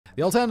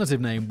The alternative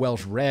name,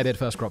 Welsh rarebit,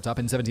 first cropped up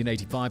in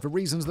 1785 for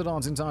reasons that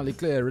aren't entirely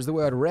clear, as the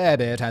word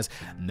rarebit has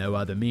no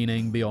other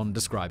meaning beyond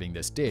describing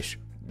this dish.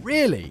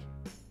 Really?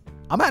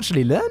 I'm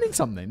actually learning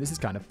something. This is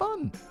kind of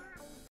fun.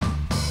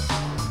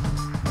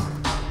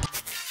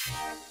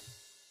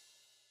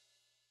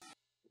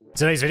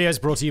 Today's video is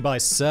brought to you by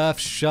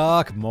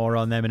Surfshark. More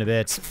on them in a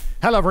bit.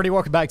 Hello everybody,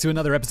 welcome back to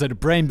another episode of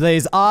Brain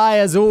Blaze. I,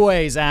 as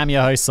always, am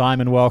your host,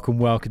 Simon. Welcome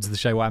to the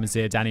show. What happens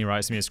here? Danny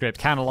writes me a script.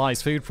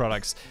 Canalize food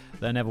products.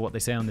 They're never what they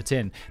say on the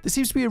tin. This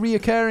seems to be a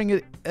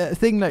reoccurring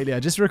thing lately.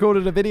 I just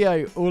recorded a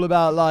video all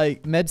about,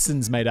 like,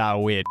 medicines made out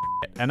of weird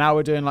shit. And now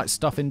we're doing, like,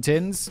 stuff in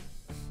tins.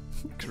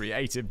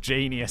 Creative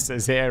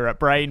geniuses here at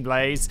Brain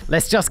Blaze.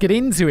 Let's just get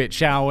into it,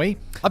 shall we?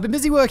 I've been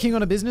busy working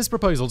on a business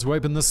proposal to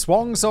open the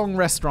Swong Song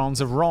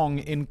restaurant of Rong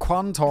in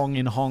Kwantong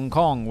in Hong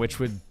Kong, which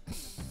would...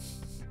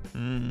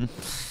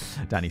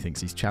 Danny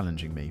thinks he's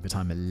challenging me, but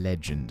I'm a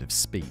legend of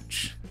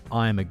speech.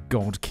 I am a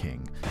god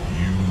king.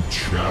 You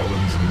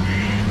challenge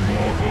me,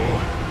 mortal?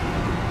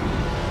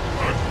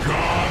 A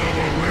god of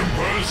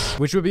Olympus?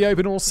 Which would be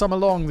open all summer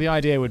long. The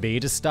idea would be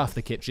to stuff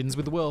the kitchens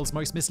with the world's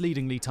most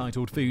misleadingly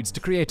titled foods to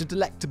create a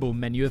delectable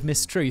menu of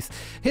mistruth.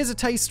 Here's a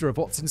taster of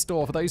what's in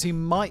store for those who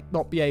might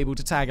not be able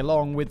to tag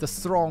along with the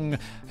throng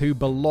who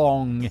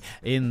belong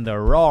in the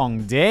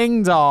wrong.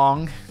 Ding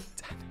dong.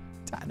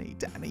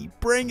 Danny,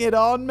 bring it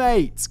on,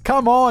 mate.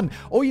 Come on.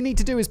 All you need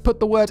to do is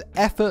put the word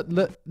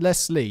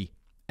effortlessly.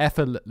 Got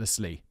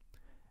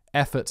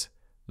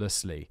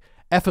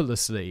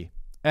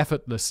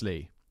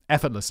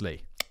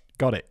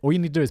it. All you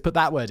need to do is put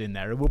that word in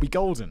there and we'll be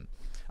golden.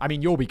 I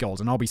mean, you'll be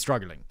golden. I'll be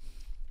struggling.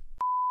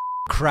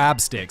 Crab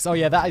sticks. Oh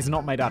yeah, that is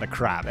not made out of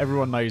crab.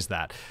 Everyone knows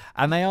that.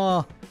 And they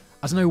are...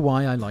 I don't know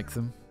why I like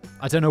them.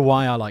 I don't know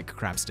why I like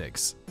crab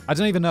sticks. I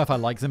don't even know if I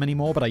like them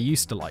anymore, but I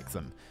used to like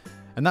them.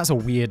 And that's a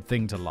weird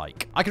thing to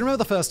like. I can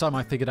remember the first time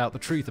I figured out the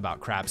truth about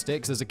crab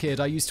sticks. As a kid,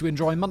 I used to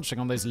enjoy munching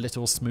on those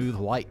little smooth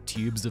white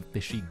tubes of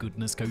fishy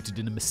goodness coated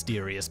in a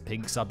mysterious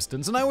pink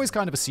substance, and I always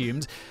kind of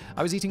assumed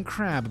I was eating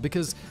crab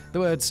because the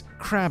words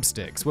crab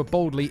sticks were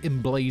boldly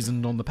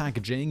emblazoned on the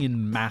packaging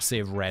in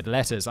massive red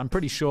letters. I'm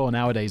pretty sure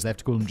nowadays they have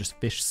to call them just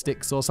fish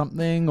sticks or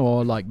something,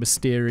 or like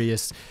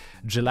mysterious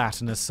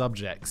gelatinous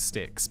subject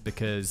sticks,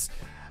 because...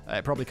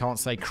 it probably can't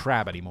say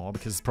crab anymore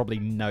because there's probably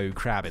no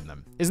crab in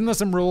them. Isn't there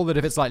some rule that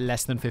if it's like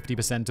less than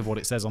 50% of what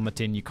it says on the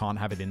tin, you can't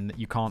have it in,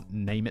 you can't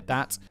name it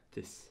that?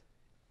 This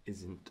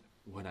isn't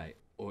what I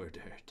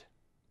ordered.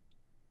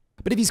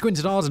 But if you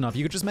squinted hard enough,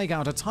 you could just make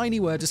out a tiny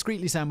word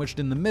discreetly sandwiched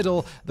in the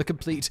middle. The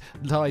complete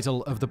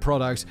title of the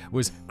product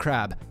was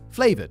crab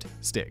flavored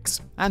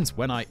sticks. And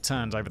when I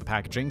turned over the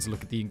packaging to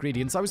look at the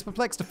ingredients, I was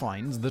perplexed to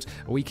find that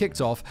we kicked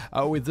off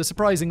with the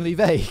surprisingly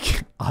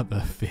vague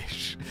other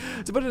fish.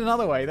 To put it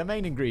another way, the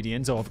main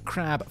ingredient of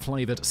crab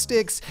flavored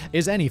sticks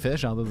is any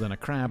fish other than a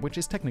crab, which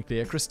is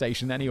technically a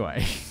crustacean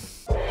anyway.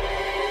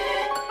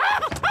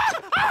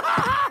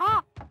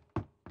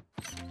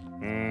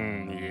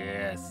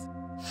 Yes.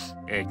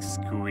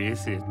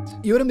 Exquisite.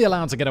 You wouldn't be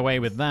allowed to get away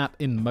with that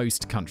in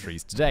most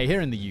countries today.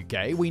 Here in the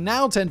UK, we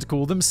now tend to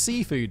call them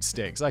seafood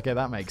sticks. Okay,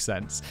 that makes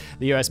sense.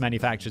 The US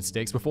manufactured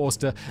sticks were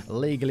forced to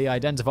legally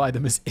identify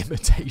them as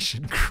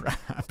imitation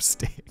crab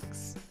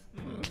sticks.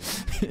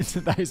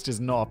 That is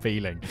just not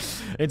appealing.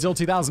 Until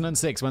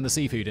 2006, when the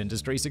seafood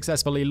industry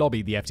successfully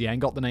lobbied the FDA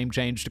and got the name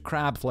changed to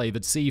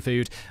crab-flavored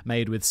seafood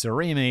made with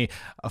surimi,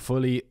 a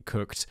fully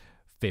cooked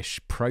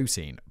fish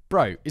protein.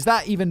 Bro, is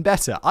that even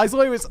better? I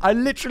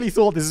literally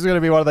thought this was going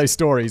to be one of those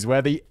stories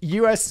where the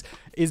US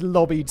is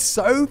lobbied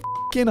so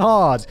fucking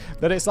hard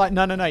that it's like,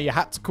 no, you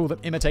have to call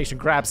them imitation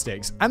crab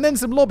sticks. And then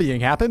some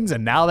lobbying happens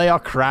and now they are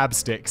crab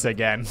sticks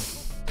again.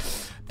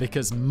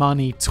 Because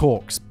money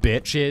talks,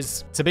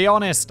 bitches. To be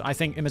honest, I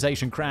think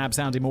imitation crab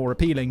sounded more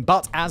appealing,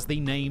 but as the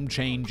name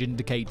change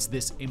indicates,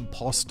 this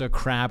imposter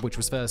crab, which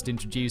was first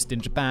introduced in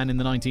Japan in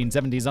the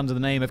 1970s under the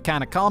name of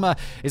kanakama,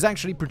 is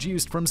actually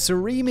produced from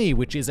surimi,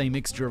 which is a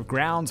mixture of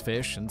ground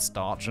fish and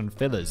starch and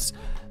fillers.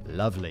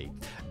 Lovely.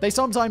 They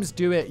sometimes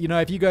do it, you know,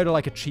 if you go to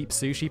like a cheap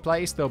sushi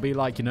place, there'll be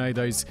like, you know,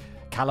 those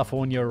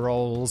California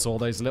rolls or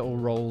those little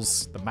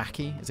rolls, the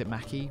maki, is it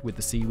maki? With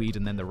the seaweed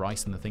and then the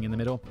rice and the thing in the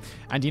middle.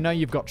 And you know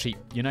you've got cheap,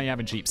 you know you're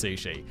having cheap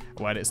sushi,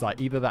 when it's like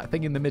either that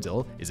thing in the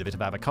middle is a bit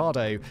of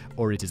avocado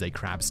or it is a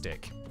crab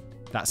stick.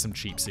 That's some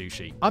cheap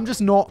sushi. I'm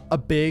just not a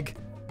big,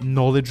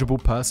 knowledgeable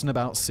person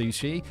about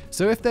sushi.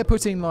 So if they're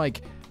putting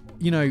like,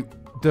 you know,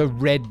 the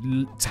red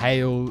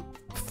tail,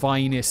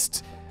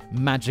 finest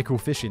magical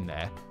fish in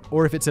there,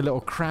 or if it's a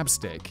little crab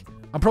stick,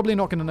 I'm probably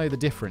not going to know the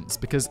difference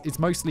because it's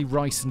mostly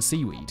rice and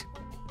seaweed.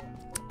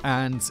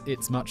 And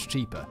it's much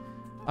cheaper.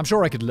 I'm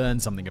sure I could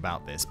learn something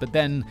about this, but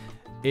then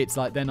it's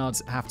like then I'd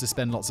have to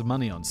spend lots of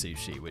money on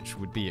sushi, which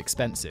would be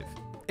expensive.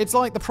 It's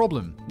like the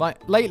problem. Like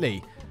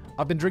lately,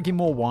 I've been drinking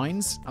more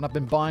wines and I've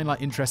been buying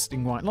like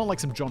interesting wine, not like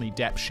some Johnny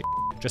Depp shit,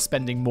 just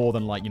spending more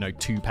than like, you know,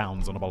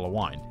 £2 on a bottle of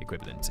wine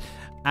equivalent.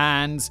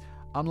 And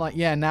I'm like,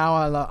 yeah, now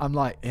I'm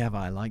like, yeah, but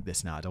I like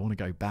this now. I don't want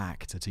to go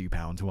back to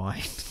 £2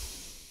 wine.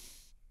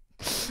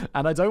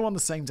 And I don't want the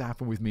same to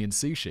happen with me in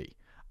sushi.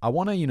 I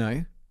want to, you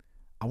know,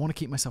 I want to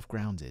keep myself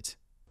grounded.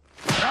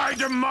 I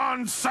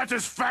demand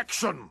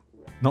satisfaction!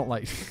 Not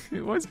like,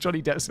 was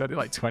Johnny Depp spending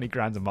like 20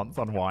 grand a month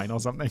on wine or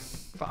something?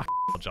 Fuck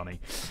Johnny.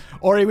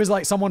 Or he was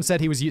like, someone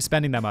said he was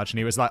spending that much and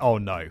he was like, oh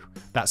no,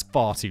 that's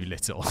far too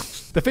little.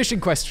 The fish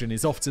in question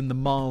is often the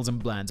mild and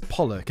bland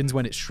pollock, and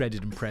when it's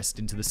shredded and pressed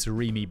into the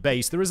surimi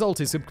base, the result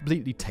is a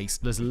completely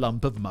tasteless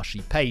lump of mushy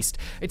paste.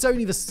 It's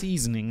only the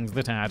seasonings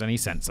that add any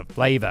sense of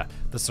flavour.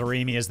 The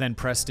surimi is then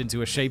pressed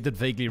into a shape that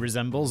vaguely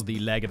resembles the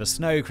leg of a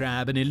snow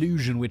crab, an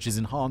illusion which is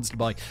enhanced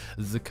by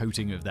the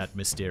coating of that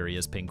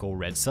mysterious pink or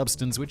red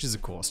substance, which is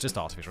of course just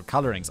artificial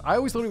colorings. I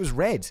always thought it was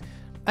red.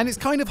 And it's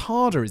kind of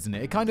harder, isn't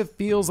it? It kind of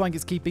feels like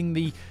it's keeping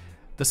the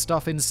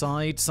stuff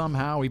inside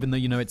somehow, even though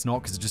you know it's not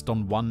because it's just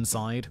on one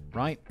side,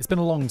 right? It's been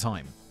a long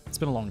time. It's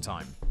been a long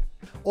time.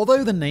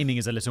 Although the naming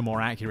is a little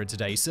more accurate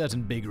today,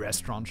 certain big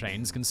restaurant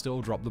chains can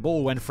still drop the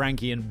ball. When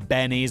Frankie and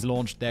Benny's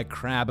launched their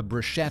crab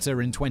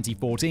bruschetta in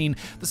 2014,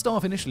 the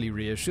staff initially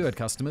reassured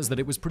customers that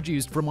it was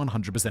produced from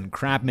 100%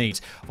 crab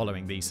meat,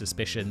 following the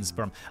suspicions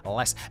from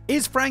less.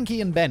 Is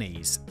Frankie and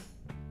Benny's?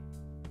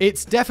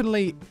 It's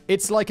definitely,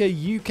 it's like a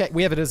UK,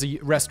 we have it as a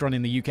restaurant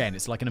in the UK and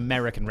it's like an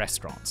American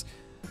restaurant.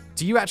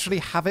 Do you actually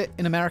have it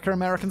in America?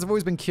 Americans have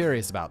always been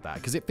curious about that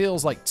because it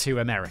feels like too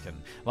American.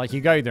 Like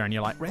you go there and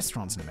you're like,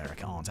 restaurants in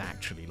America aren't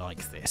actually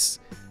like this.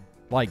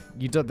 Like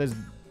you do, there's,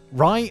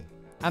 right?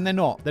 And they're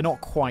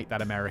not quite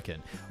that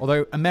American.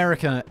 Although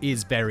America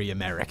is very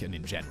American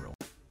in general.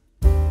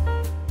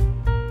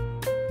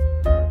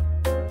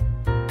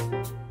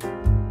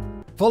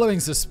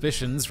 Following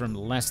suspicions from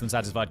less than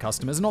satisfied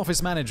customers, an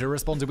office manager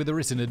responded with a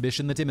written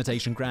admission that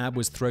imitation crab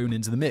was thrown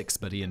into the mix,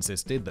 but he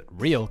insisted that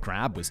real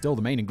crab was still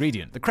the main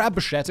ingredient. The crab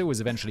bruschetta was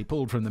eventually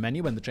pulled from the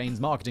menu when the chain's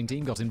marketing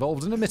team got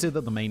involved and admitted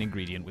that the main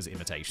ingredient was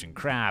imitation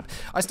crab.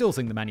 I still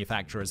think the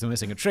manufacturers are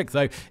missing a trick,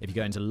 though. If you're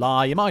going to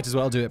lie, you might as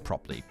well do it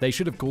properly. They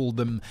should have called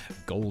them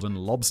golden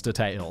lobster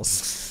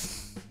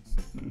tails.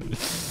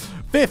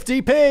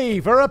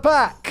 50p for a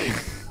pack!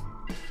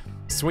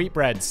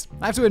 Sweetbreads.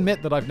 I have to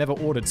admit that I've never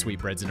ordered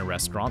sweetbreads in a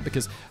restaurant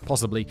because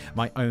possibly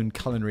my own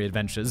culinary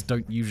adventures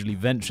don't usually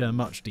venture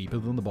much deeper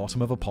than the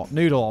bottom of a pot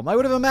noodle. I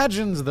would have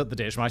imagined that the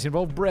dish might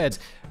involve bread,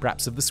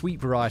 perhaps of the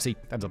sweet variety,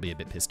 and I'll be a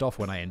bit pissed off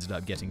when I ended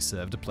up getting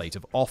served a plate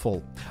of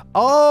offal.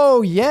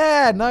 Oh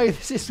yeah, no,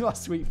 this is what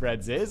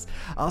sweetbreads is.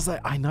 I was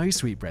like, I know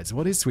sweetbreads.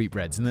 What is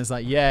sweetbreads? And it's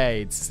like, yeah,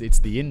 it's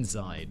the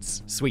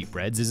insides.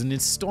 Sweetbreads is an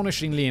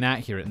astonishingly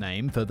inaccurate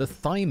name for the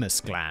thymus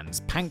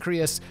glands,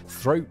 pancreas,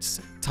 throats,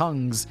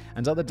 tongues,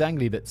 and other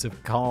dangly bits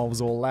of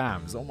calves or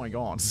lambs. Oh my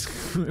god.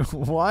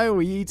 Why are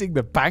we eating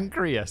the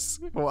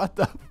pancreas? What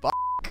the fuck?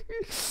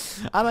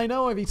 And I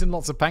know I've eaten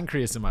lots of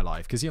pancreas in my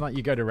life, because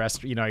you go to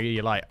restaurant,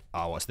 you're like,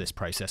 oh, what's this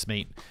processed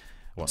meat?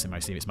 What's it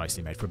mostly? It's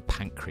mostly made from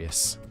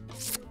pancreas.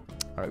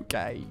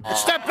 Okay.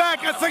 Step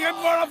back, I think I'm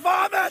gonna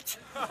vomit!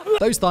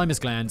 Those thymus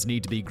glands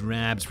need to be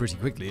grabbed pretty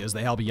quickly as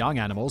they help young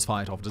animals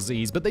fight off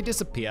disease, but they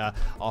disappear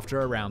after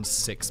around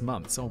 6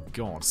 months. Oh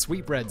god.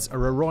 Sweetbreads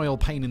are a royal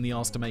pain in the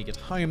ass to make at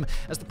home,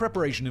 as the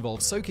preparation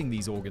involves soaking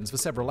these organs for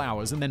several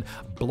hours and then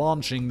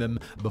blanching them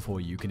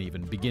before you can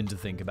even begin to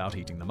think about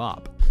eating them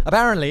up.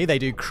 Apparently, they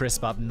do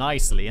crisp up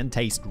nicely and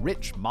taste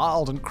rich,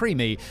 mild, and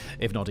creamy,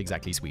 if not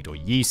exactly sweet or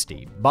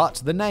yeasty.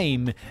 But the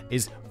name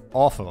is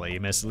awfully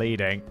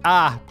misleading.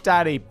 Ah,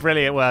 Daddy,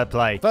 brilliant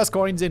wordplay. First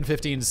coins in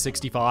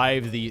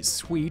 1565, the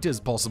sweet is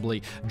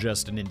possibly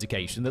just an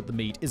indication that the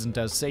meat isn't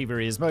as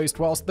savory as most,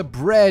 whilst the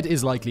bread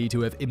is likely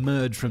to have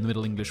emerged from the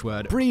Middle English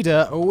word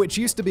breeder, which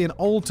used to be an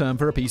old term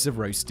for a piece of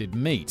roasted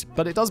meat.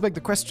 But it does beg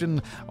the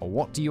question,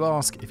 what do you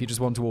ask if you just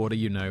want to order,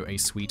 a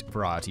sweet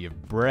variety of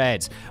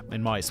bread?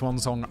 In my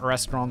swan-song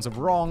restaurants of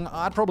wrong,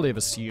 I'd probably have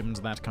assumed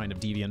that kind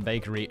of deviant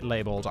bakery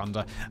labeled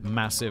under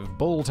massive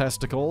bull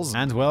testicles.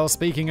 And well,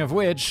 speaking of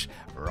which,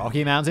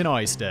 Rocky Mountain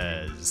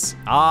oysters.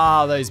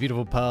 Ah, those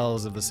beautiful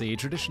pearls of the sea,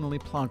 traditionally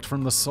plucked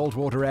from the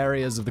saltwater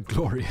areas of the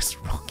glorious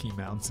Rocky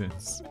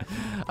Mountains.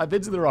 I've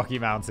been to the Rocky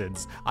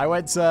Mountains. I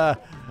went to,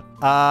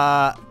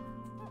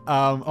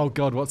 oh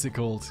god, what's it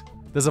called?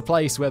 There's a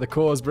place where the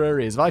Coors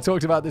Brewery is. I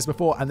talked about this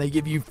before, and they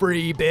give you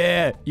free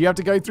beer. You have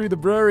to go through the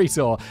brewery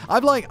tour.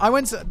 I've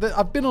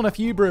been on a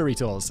few brewery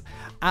tours.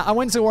 I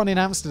went to one in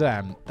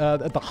Amsterdam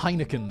at the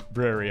Heineken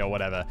Brewery or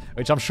whatever,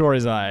 which I'm sure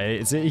is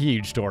it's a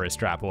huge tourist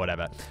trap or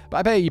whatever.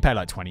 But you pay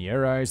like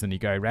 €20, then you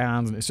go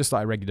around, and it's just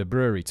like a regular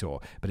brewery tour.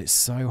 But it's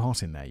so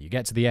hot in there. You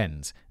get to the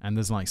end, and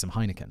there's like some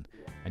Heineken,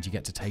 and you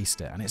get to taste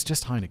it, and it's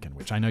just Heineken,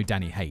 which I know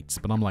Danny hates,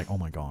 but I'm like, oh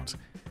my god.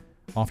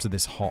 After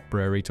this hot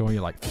brewery tour,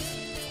 you're like,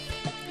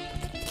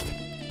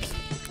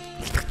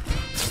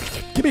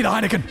 give me the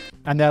Heineken!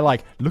 And they're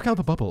like, look how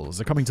the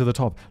bubbles are coming to the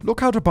top. Look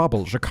how the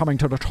bubbles are coming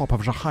to the top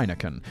of the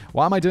Heineken.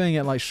 Why am I doing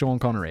it like Sean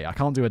Connery? I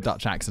can't do a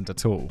Dutch accent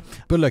at all.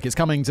 But look, it's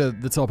coming to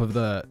the top of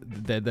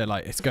they're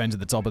like, it's going to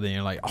the top of and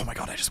you're like, oh my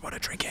god, I just want to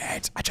drink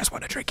it. I just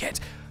want to drink it.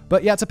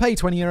 But you had to pay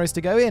 €20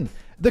 to go in.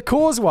 The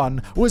Coors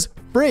one was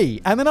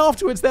free. And then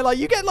afterwards, they're like,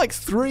 you get like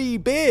 3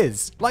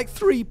 beers. Like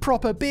 3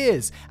 proper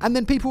beers. And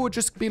then people would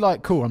just be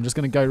like, cool, I'm just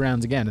going to go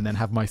round again and then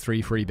have my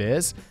 3 free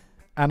beers.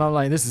 And I'm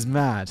like, this is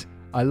mad.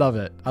 I love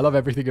it. I love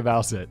everything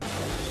about it.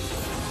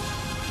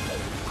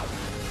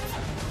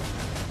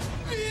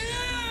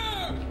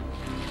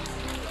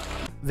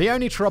 The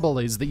only trouble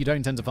is that you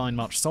don't tend to find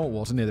much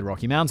saltwater near the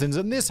Rocky Mountains,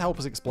 and this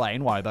helps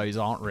explain why those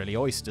aren't really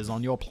oysters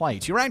on your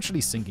plate. You're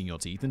actually sinking your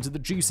teeth into the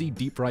juicy,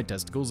 deep-fried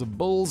testicles of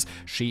bulls,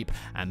 sheep,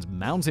 and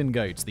mountain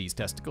goats. These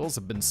testicles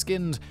have been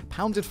skinned,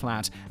 pounded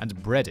flat, and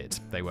breaded.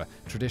 They were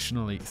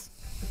traditionally...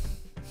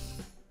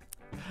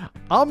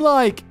 I'm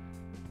like,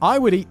 I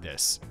would eat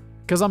this.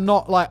 Because I'm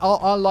not like,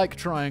 I like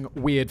trying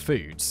weird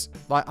foods.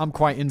 Like, I'm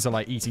quite into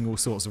like eating all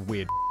sorts of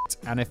weird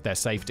and if they're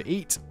safe to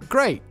eat,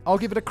 great, I'll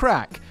give it a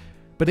crack.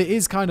 But it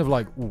is kind of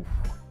like, ooh,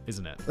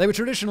 isn't it? They were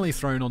traditionally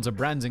thrown onto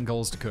branding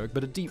coals to cook,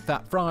 but a deep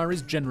fat fryer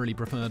is generally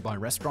preferred by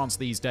restaurants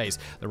these days.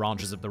 The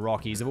ranchers of the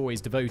Rockies have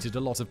always devoted a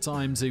lot of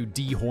time to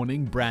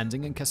dehorning,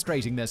 branding, and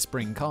castrating their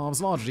spring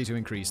calves, largely to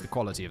increase the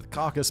quality of the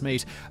carcass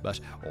meat, but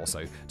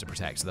also to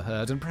protect the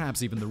herd and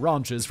perhaps even the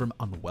ranchers from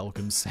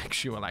unwelcome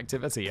sexual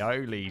activity.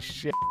 Holy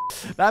shit.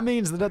 That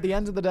means that at the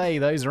end of the day,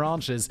 those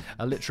ranchers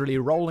are literally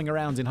rolling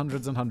around in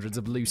hundreds and hundreds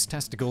of loose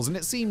testicles, and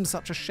it seems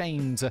such a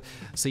shame to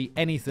see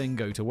anything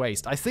go to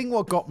waste. I think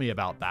what got me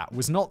about that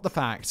was not the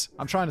fact,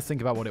 I'm trying to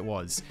think about what it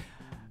was.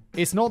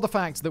 It's not the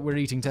fact that we're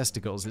eating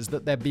testicles, it's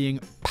that they're being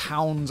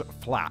pound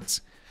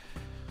flat.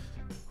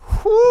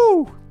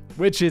 Whew!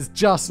 Which is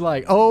just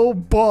like, oh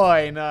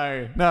boy,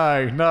 no.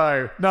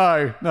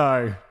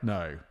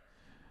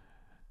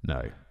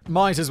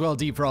 Might as well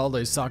deep fry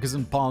those suckers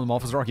and palm them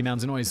off as Rocky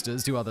Mountain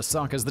oysters to other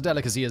suckers. The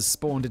delicacy has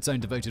spawned its own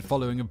devoted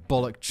following of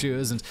bollock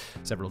chewers, and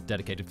several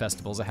dedicated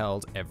festivals are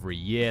held every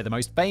year. The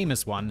most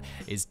famous one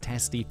is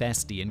Testy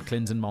Festy in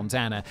Clinton,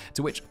 Montana,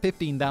 to which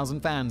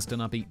 15,000 fans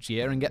turn up each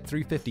year and get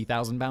through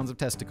 50,000 pounds of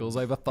testicles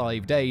over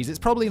 5 days. It's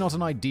probably not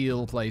an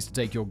ideal place to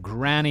take your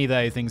granny,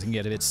 though. Things can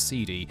get a bit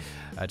seedy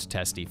at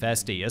Testy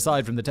Festy.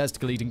 Aside from the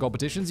testicle eating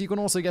competitions, you can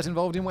also get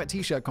involved in wet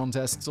t-shirt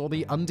contests or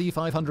the Undie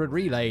 500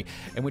 relay,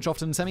 in which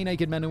often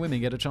semi-naked men and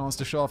women get a chance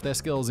to show off their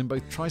skills in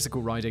both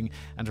tricycle riding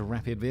and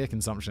rapid beer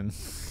consumption.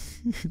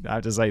 I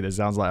have to say, this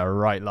sounds like a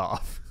right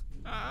laugh.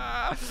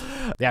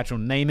 The actual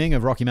naming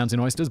of Rocky Mountain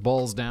oysters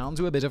boils down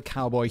to a bit of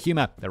cowboy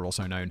humor. They're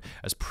also known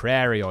as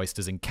prairie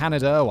oysters in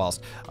Canada,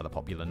 whilst other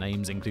popular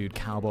names include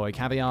cowboy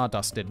caviar,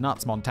 dusted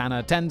nuts,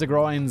 Montana,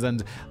 tendergroins,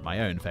 and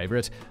my own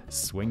favorite,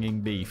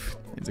 swinging beef.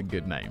 It's a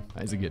good name.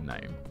 It's a good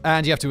name.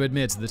 And you have to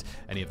admit that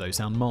any of those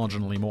sound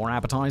marginally more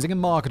appetizing and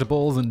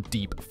marketable than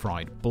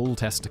deep-fried bull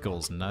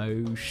testicles.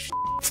 No shit.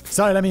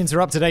 So let me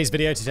interrupt today's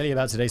video to tell you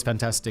about today's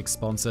fantastic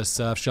sponsor,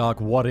 Surfshark.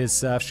 What is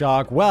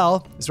Surfshark?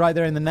 Well, it's right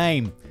there in the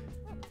name.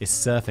 It's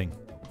surfing,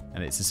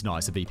 and it's just not,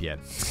 it's a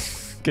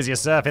VPN. Because you're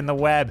surfing the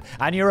web,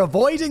 and you're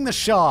avoiding the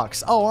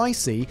sharks. Oh, I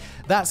see.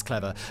 That's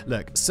clever.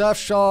 Look,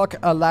 Surfshark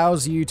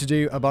allows you to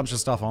do a bunch of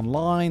stuff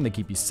online. They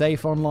keep you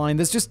safe online.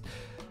 There's just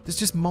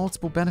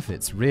multiple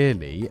benefits,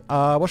 really.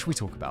 What should we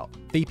talk about?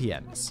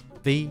 VPNs.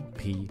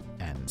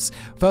 VPNs.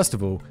 First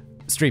of all,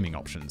 streaming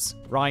options,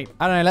 right?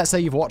 I don't know, let's say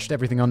you've watched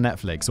everything on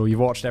Netflix, or you've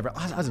watched I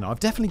don't know,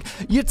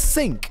 you'd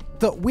think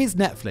that with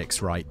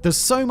Netflix, right, there's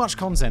so much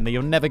content that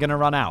you're never going to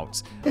run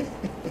out.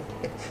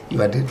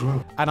 You are dead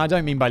wrong. And I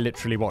don't mean by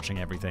literally watching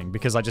everything,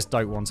 because I just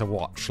don't want to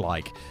watch,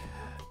 like,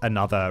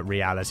 another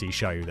reality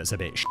show that's a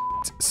bit shit.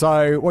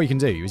 So what you can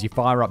do is you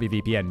fire up your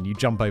VPN and you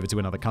jump over to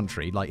another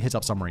country, like hit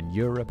up somewhere in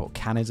Europe or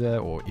Canada,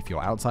 or if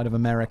you're outside of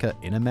America,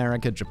 in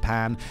America,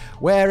 Japan,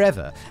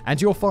 wherever,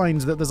 and you'll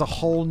find that there's a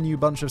whole new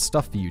bunch of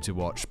stuff for you to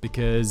watch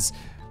because,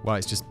 well,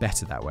 it's just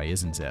better that way,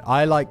 isn't it?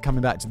 I like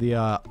coming back to the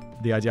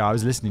idea. I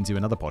was listening to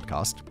another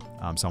podcast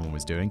someone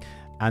was doing,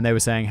 and they were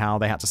saying how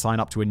they had to sign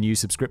up to a new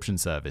subscription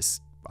service.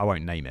 I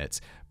won't name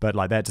it, but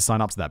like they had to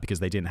sign up to that because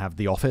they didn't have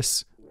The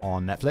Office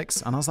on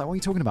Netflix. And I was like, what are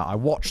you talking about? I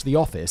watch The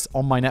Office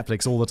on my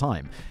Netflix all the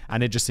time.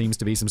 And it just seems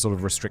to be some sort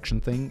of restriction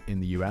thing in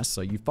the US.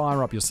 So you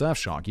fire up your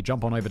Surfshark, you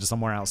jump on over to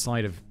somewhere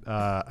outside of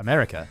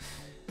America.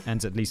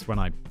 And at least when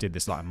I did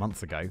this like a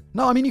month ago.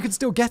 No, I mean, you can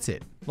still get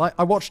it. Like,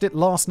 I watched it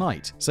last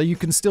night. So you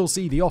can still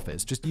see The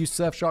Office. Just use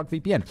Surfshark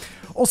VPN.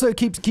 Also, it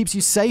keeps you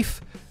safe.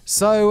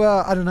 So,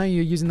 I don't know,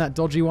 you're using that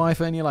dodgy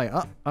Wi-Fi and you're like,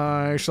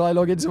 shall I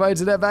log into my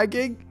internet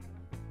banking?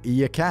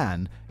 You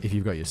can if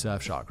you've got your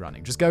Surfshark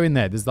running. Just go in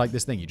there. There's like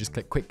this thing. You just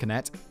click quick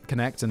connect,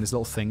 and this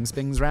little thing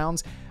spins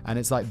round, and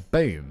it's like,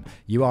 boom,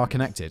 you are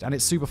connected. And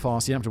it's super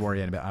fast. You don't have to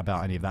worry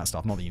about any of that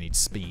stuff. Not that you need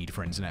speed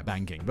for internet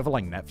banking, but for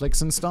like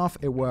Netflix and stuff,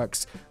 it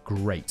works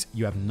great.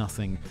 You have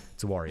nothing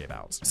to worry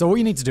about. So all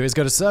you need to do is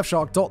go to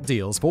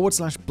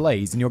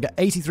surfshark.deals/blaze, and you'll get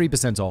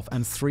 83% off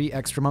and 3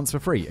 extra months for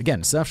free.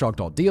 Again,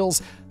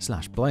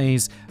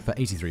 surfshark.deals/blaze for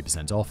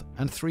 83% off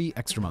and 3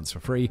 extra months for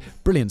free.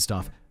 Brilliant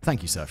stuff.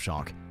 Thank you,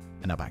 Surfshark.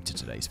 And now back to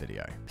today's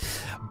video.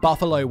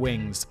 Buffalo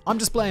wings. I'm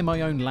displaying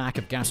my own lack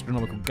of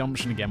gastronomical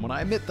gumption again when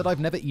I admit that I've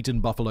never eaten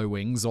buffalo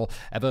wings or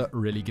ever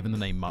really given the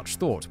name much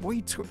thought.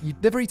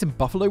 You've never eaten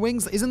buffalo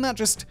wings? Isn't that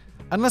just,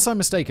 unless I'm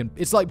mistaken,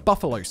 it's like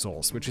buffalo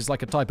sauce, which is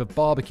like a type of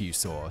barbecue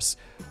sauce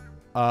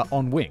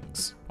on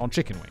wings, on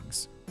chicken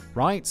wings,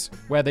 right?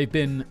 Where they've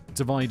been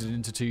divided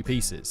into 2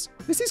 pieces.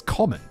 This is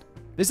common.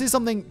 This is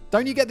something,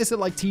 don't you get this at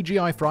like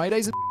TGI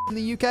Fridays in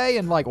the UK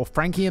and like, or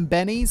Frankie and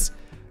Benny's?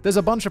 There's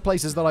a bunch of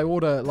places that I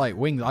order, like,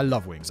 wings. I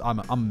love wings.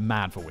 I'm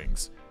mad for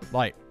wings.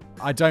 Like,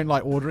 I don't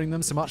like ordering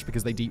them so much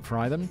because they deep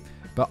fry them.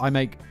 but I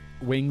make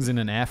wings in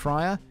an air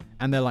fryer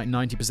and they're like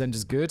 90%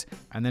 as good,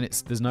 and then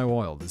there's no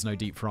oil, there's no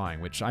deep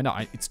frying, which I know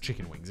it's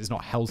chicken wings, it's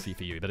not healthy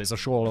for you, but it's a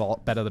sure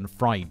lot better than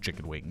fried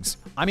chicken wings.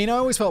 I mean, I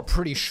always felt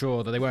pretty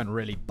sure that they weren't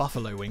really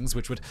buffalo wings,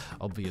 which would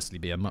obviously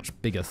be a much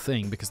bigger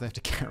thing because they have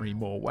to carry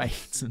more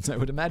weight, and so I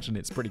would imagine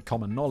it's pretty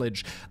common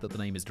knowledge that the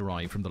name is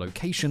derived from the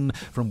location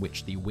from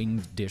which the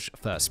winged dish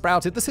first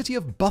sprouted, the city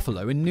of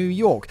Buffalo in New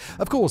York.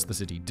 Of course, the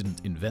city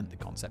didn't invent the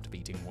concept of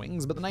eating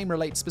wings, but the name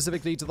relates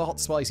specifically to the hot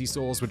spicy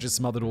sauce which is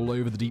smothered all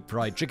over the deep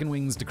fried chicken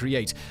wings to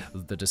create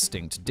the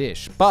distinct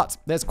dish. But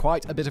there's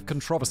quite a bit of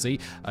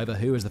controversy over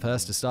who was the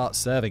first to start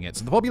serving it.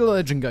 So the popular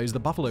legend goes the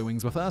buffalo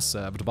wings were first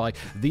served by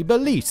the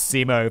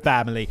Bellissimo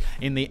family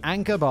in the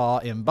Anchor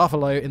Bar in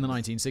Buffalo in the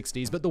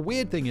 1960s. But the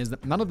weird thing is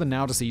that none of the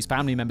now deceased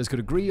family members could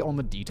agree on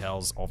the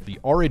details of the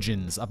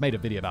origins. I've made a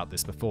video about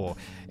this before.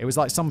 It was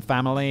like some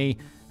family,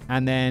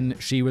 and then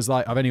she was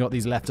like, I've only got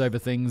these leftover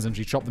things, and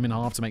she chopped them in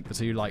half to make the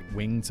two like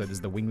wings. So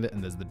there's the winglet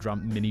and there's the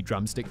mini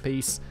drumstick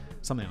piece.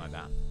 Something like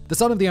that. The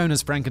son of the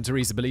owners, Frank and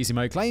Teresa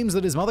Bellissimo, claims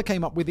that his mother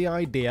came up with the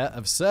idea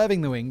of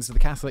serving the wings to the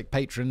Catholic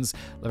patrons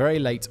very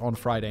late on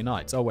Friday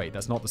nights. Oh wait,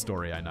 that's not the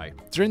story I know.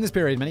 During this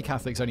period, many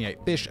Catholics only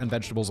ate fish and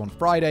vegetables on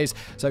Fridays,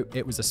 so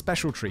it was a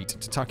special treat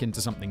to tuck into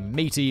something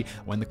meaty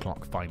when the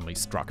clock finally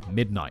struck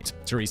midnight.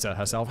 Teresa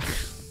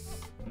herself...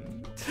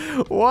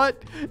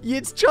 What?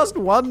 It's just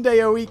one day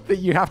a week that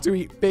you have to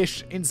eat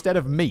fish instead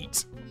of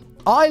meat.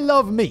 I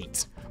love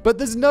meat, but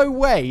there's no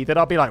way that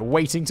I'll be like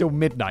waiting till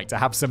midnight to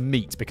have some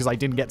meat because I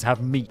didn't get to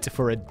have meat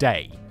for a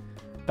day.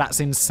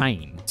 That's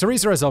insane.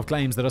 Teresa herself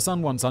claims that her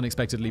son once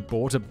unexpectedly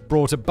brought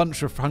a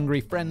bunch of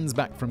hungry friends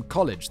back from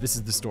college. This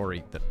is the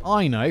story that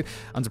I know.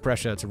 Under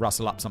pressure to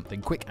rustle up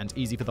something quick and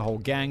easy for the whole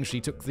gang,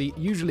 she took the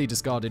usually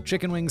discarded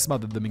chicken wings,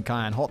 smothered them in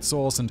cayenne hot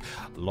sauce, and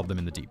lobbed them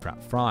in the deep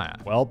fat fryer.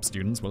 Well,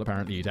 students will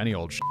apparently eat any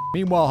old shit.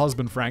 Meanwhile,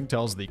 husband Frank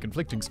tells the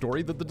conflicting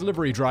story that the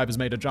delivery drivers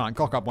made a giant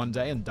cock up one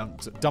day and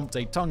dumped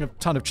a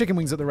ton of chicken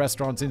wings at the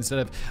restaurant instead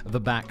of the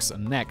backs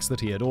and necks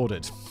that he had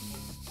ordered.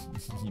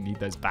 You need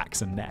those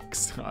backs and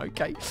necks.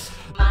 Okay.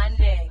 My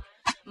neck,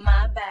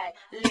 my back,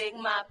 lick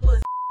my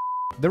pussy.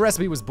 The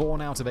recipe was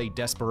born out of a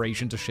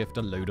desperation to shift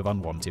a load of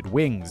unwanted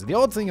wings. The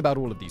odd thing about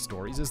all of these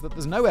stories is that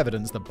there's no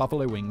evidence that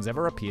buffalo wings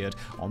ever appeared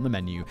on the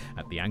menu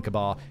at the Anchor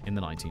Bar in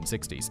the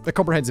 1960s. A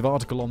comprehensive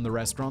article on the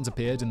restaurant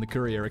appeared in the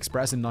Courier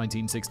Express in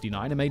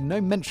 1969 and made no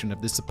mention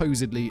of this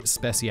supposedly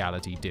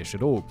speciality dish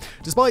at all.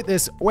 Despite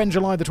this, when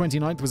July the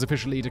 29th was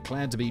officially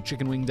declared to be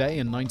Chicken Wing Day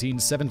in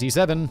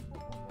 1977,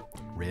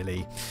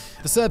 really?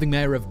 The serving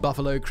mayor of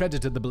Buffalo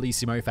credited the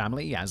Bellissimo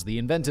family as the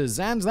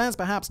inventors, and that's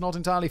perhaps not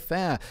entirely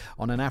fair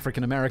on an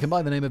African-American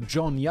by the name of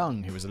John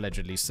Young, who was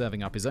allegedly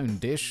serving up his own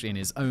dish in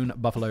his own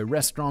Buffalo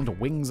restaurant,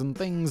 Wings and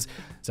Things,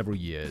 several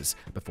years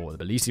before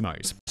the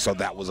Bellissimos. So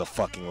that was a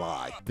fucking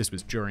lie. This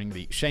was during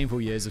the shameful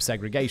years of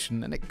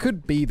segregation, and it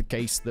could be the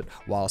case that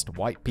whilst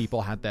white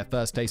people had their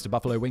first taste of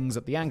buffalo wings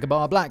at the Anchor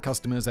Bar, black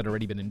customers had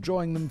already been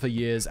enjoying them for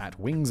years at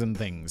Wings and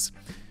Things,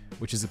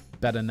 which is a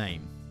better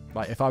name.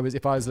 Like, if I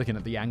was looking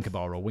at the Anchor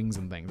Bar or Wings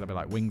and Things, I'd be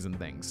like, Wings and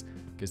Things,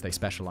 because they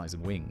specialize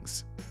in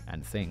wings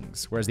and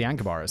things. Whereas the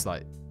Anchor Bar is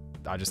like,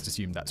 I just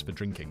assumed that's for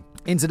drinking.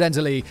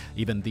 Incidentally,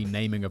 even the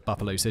naming of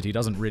Buffalo City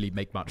doesn't really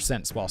make much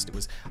sense. Whilst it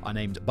was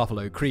named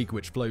Buffalo Creek,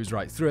 which flows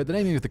right through it, the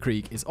naming of the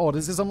creek is odd,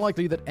 as it's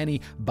unlikely that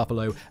any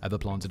buffalo ever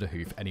planted a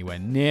hoof anywhere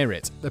near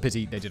it. A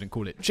pity they didn't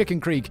call it Chicken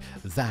Creek.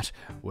 That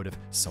would have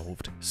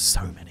solved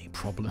so many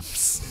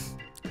problems.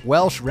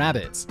 Welsh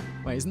rabbit.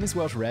 Wait, isn't this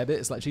Welsh rabbit?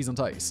 It's like cheese on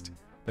toast.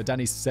 But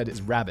Danny said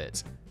it's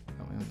rabbit.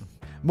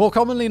 More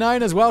commonly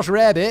known as Welsh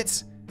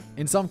rarebit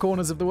in some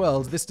corners of the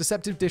world, this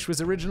deceptive dish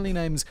was originally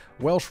named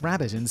Welsh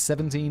rabbit in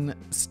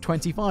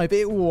 1725.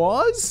 It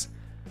was?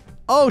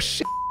 Oh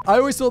shit. I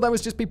always thought that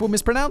was just people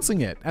mispronouncing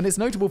it, and it's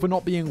notable for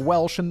not being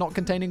Welsh and not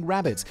containing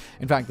rabbit.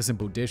 In fact, the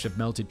simple dish of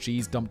melted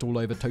cheese dumped all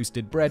over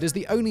toasted bread is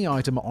the only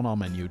item on our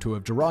menu to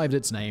have derived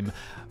its name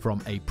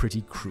from a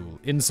pretty cruel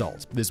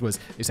insult. This was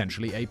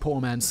essentially a poor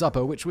man's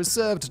supper, which was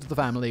served to the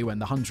family when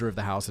the hunter of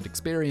the house had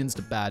experienced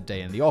a bad day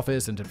in the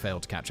office and had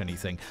failed to catch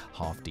anything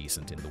half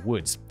decent in the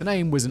woods. The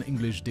name was an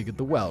English dig at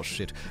the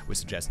Welsh. It was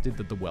suggested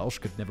that the Welsh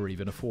could never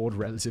even afford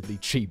relatively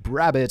cheap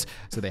rabbit,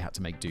 so they had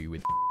to make do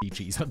with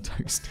cheese on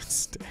toast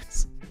instead.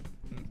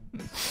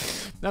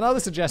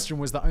 Another suggestion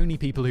was that only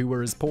people who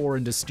were as poor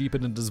and as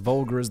stupid and as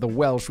vulgar as the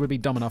Welsh would be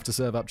dumb enough to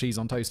serve up cheese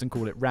on toast and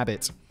call it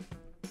rabbit.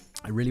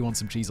 I really want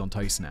some cheese on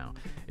toast now.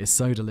 It's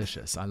so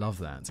delicious. I love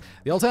that.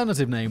 The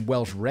alternative name,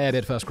 Welsh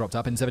rarebit, first cropped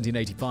up in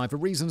 1785 for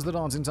reasons that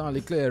aren't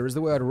entirely clear, as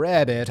the word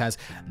rarebit has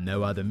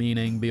no other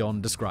meaning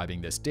beyond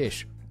describing this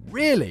dish.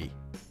 Really?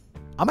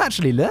 I'm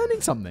actually learning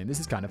something. This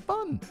is kind of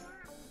fun.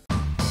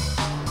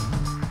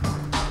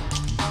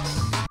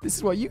 This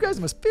is what you guys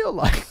must feel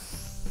like.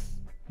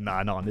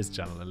 Nah, not on this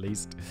channel at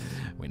least.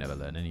 We never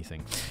learn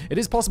anything. It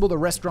is possible the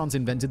restaurants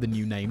invented the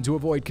new name to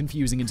avoid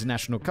confusing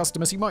international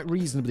customers who might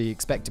reasonably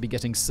expect to be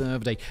getting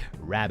served a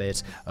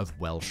rabbit of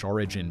Welsh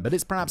origin, but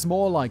it's perhaps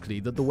more likely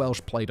that the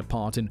Welsh played a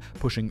part in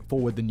pushing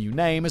forward the new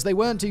name as they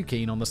weren't too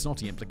keen on the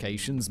snotty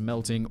implications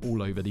melting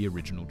all over the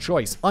original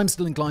choice. I'm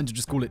still inclined to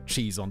just call it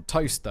cheese on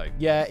toast though.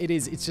 Yeah, it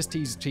is. It's just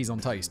cheese on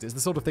toast. It's the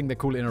sort of thing they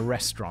call it in a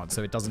restaurant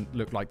so it doesn't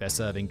look like they're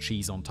serving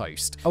cheese on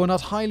toast. Oh, and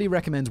I'd highly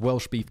recommend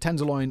Welsh beef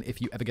tenderloin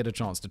if you ever get a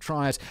chance to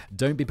try it.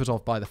 Don't be put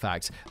off by the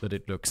fact that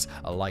it looks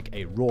like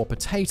a raw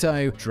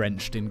potato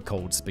drenched in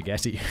cold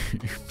spaghetti.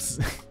 Oops.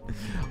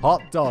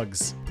 Hot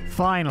dogs.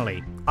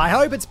 Finally. I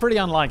hope it's pretty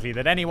unlikely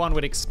that anyone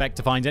would expect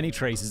to find any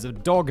traces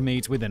of dog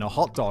meat within a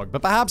hot dog,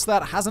 but perhaps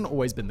that hasn't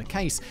always been the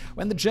case.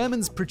 When the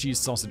Germans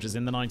produced sausages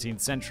in the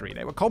 19th century,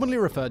 they were commonly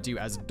referred to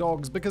as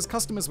dogs because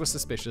customers were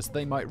suspicious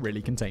they might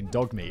really contain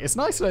dog meat. It's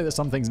nice to know that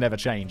some things never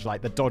change,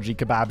 like the dodgy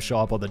kebab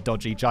shop or the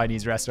dodgy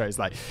Chinese restaurant. It's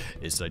like,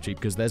 it's so cheap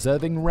because they're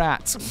serving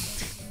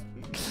rats.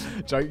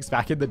 Jokes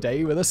back in the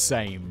day were the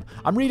same.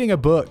 I'm reading a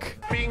book.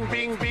 Bing,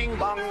 bing, bing,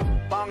 bong,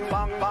 bong,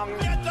 bong, bong.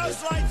 Get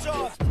those lights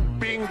off.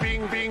 Bing,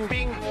 bing, bing,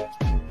 bing.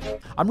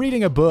 I'm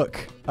reading a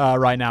book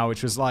right now,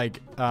 which was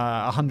like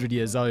 100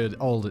 years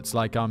old. It's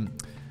like, I'm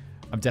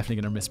definitely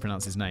going to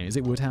mispronounce his name. Is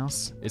it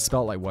Woodhouse? It's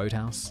spelled like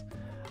Wodehouse.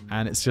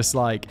 And it's just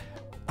like,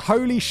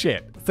 holy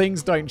shit,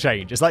 things don't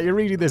change. It's like you're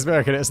reading this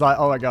book and it's like,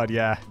 oh my God,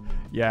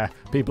 yeah,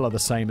 people are the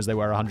same as they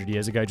were 100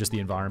 years ago, just the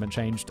environment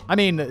changed. I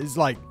mean, it's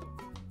like,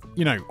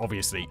 you know,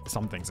 obviously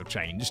some things have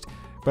changed,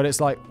 but it's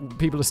like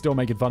people are still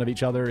making fun of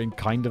each other in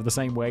kind of the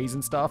same ways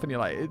and stuff, and you're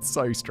like, it's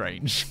so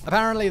strange.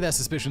 Apparently their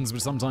suspicions were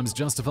sometimes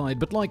justified,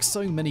 but like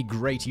so many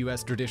great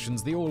US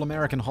traditions, the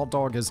all-American hot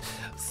dog has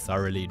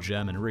thoroughly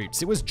German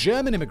roots. It was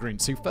German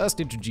immigrants who first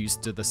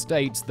introduced to the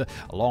States the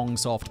long,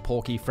 soft,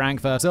 porky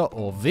Frankfurter,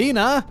 or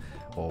Wiener,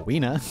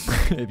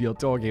 if you're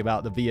talking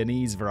about the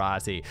Viennese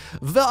variety.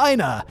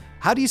 Wiener!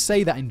 How do you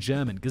say that in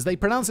German? Because they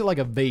pronounce it like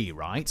a V,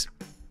 right?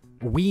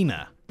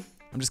 Wiener.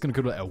 I'm just going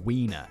to call it a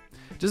wiener.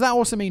 Does that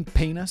also mean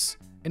penis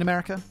in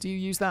America? Do you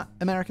use that,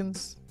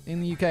 Americans?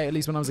 In the UK, at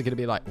least when I was a kid, it'd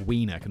be like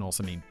wiener can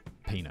also mean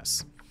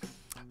penis.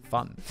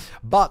 Fun.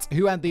 But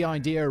who had the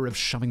idea of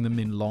shoving them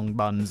in long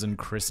buns and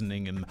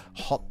christening them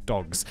hot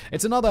dogs?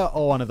 It's another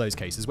one of those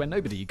cases where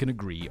nobody can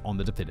agree on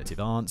the definitive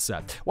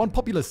answer. One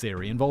popular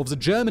theory involves a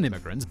German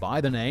immigrant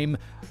by the name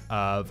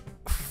of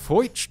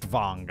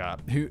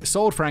Feuchtwanger, who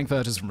sold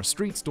Frankfurters from a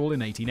street stall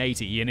in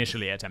 1880. He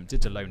initially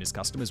attempted to loan his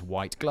customers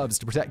white gloves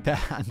to protect their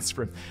hands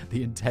from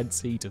the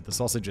intense heat of the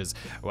sausages.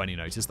 When he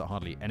noticed that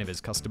hardly any of his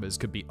customers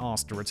could be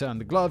asked to return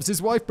the gloves,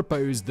 his wife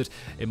proposed that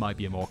it might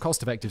be a more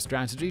cost-effective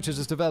strategy to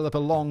just develop a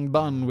long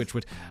bun which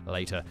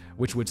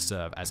would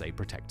serve as a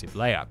protective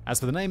layer. As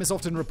for the name, it's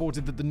often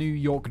reported that the New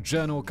York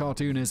Journal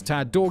cartoonist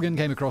Tad Dorgan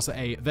came across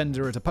a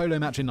vendor at a polo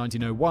match in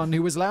 1901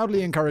 who was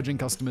loudly encouraging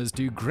customers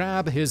to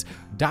grab his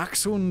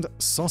Dachshund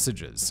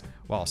sausages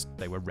whilst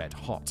they were red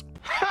hot.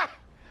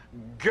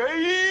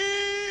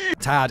 Gay!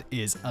 Tad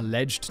is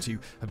alleged to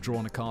have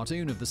drawn a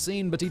cartoon of the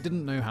scene, but he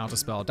didn't know how to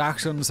spell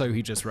Dachshund, so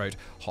he just wrote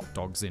hot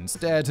dogs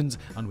instead and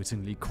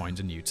unwittingly coined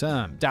a new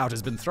term. Doubt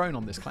has been thrown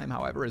on this claim,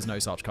 however, as no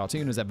such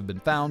cartoon has ever been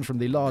found from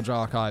the large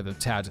archive of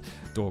Tad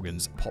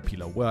Dorgan's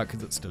popular work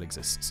that still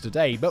exists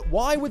today. But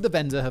why would the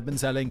vendor have been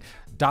selling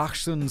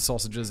Dachshund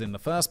sausages in the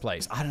first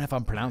place? I don't know if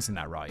I'm pronouncing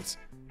that right.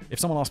 If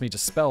someone asked me to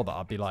spell that,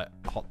 I'd be like,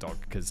 hot dog,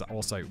 because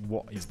also,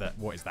 what is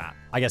that?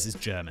 I guess it's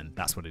German.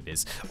 That's what it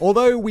is.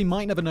 Although we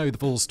might never know the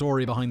full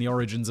story behind the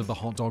origins of the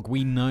hot dog,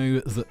 we know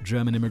that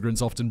German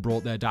immigrants often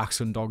brought their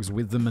Dachshund dogs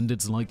with them, and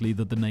it's likely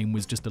that the name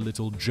was just a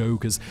little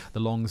joke, as the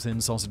long, thin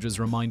sausages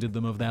reminded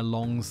them of their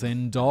long,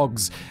 thin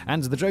dogs.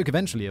 And the joke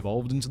eventually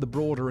evolved into the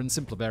broader and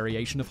simpler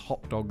variation of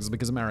hot dogs,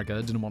 because America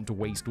didn't want to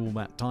waste all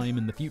that time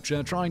in the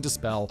future trying to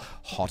spell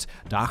hot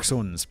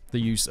Dachshunds. The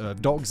use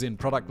of dogs in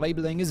product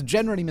labeling is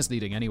generally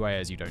misleading anyway,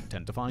 as you don't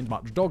tend to find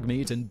much dog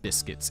meat in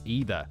biscuits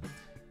either.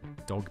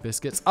 Dog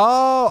biscuits?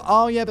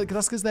 Oh yeah, but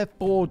that's because they're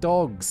for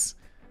dogs.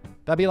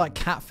 That'd be like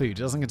cat food.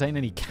 It doesn't contain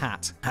any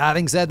cat.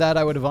 Having said that,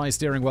 I would advise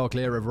steering well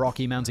clear of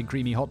Rocky Mountain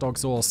creamy hot dog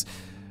sauce.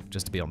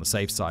 Just to be on the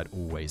safe side,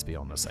 always be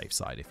on the safe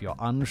side. If you're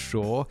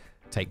unsure,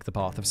 take the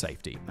path of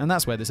safety. And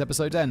that's where this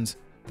episode ends.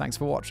 Thanks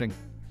for watching.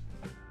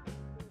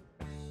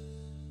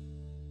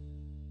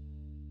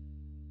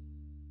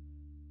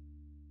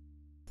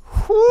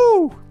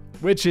 Whew!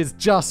 Which is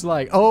just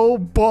like, oh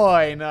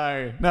boy,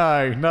 no.